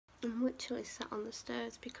I'm literally sat on the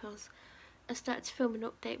stairs because I started to film an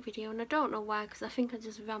update video and I don't know why, because I think I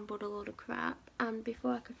just rambled a load of crap, and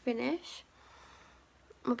before I could finish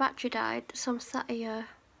my battery died. So I'm sat here,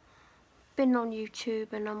 been on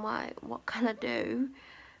YouTube, and I'm like, what can I do?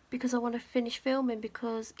 Because I want to finish filming,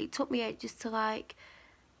 because it took me ages to like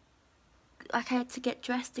I had to get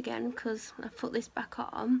dressed again because I put this back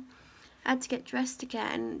on. I had to get dressed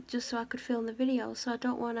again just so I could film the video, so I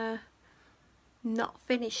don't want to not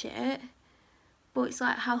finish it. But it's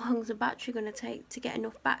like, how long's the battery going to take to get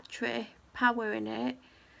enough battery power in it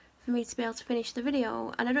for me to be able to finish the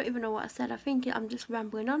video? And I don't even know what I said. I think I'm just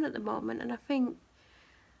rambling on at the moment, and I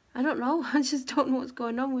don't know, I just don't know what's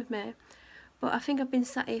going on with me. But I think I've been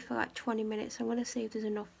sat here for like 20 minutes. I'm going to see if there's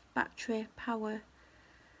enough battery power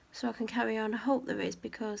so I can carry on. I hope there is,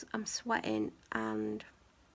 because I'm sweating and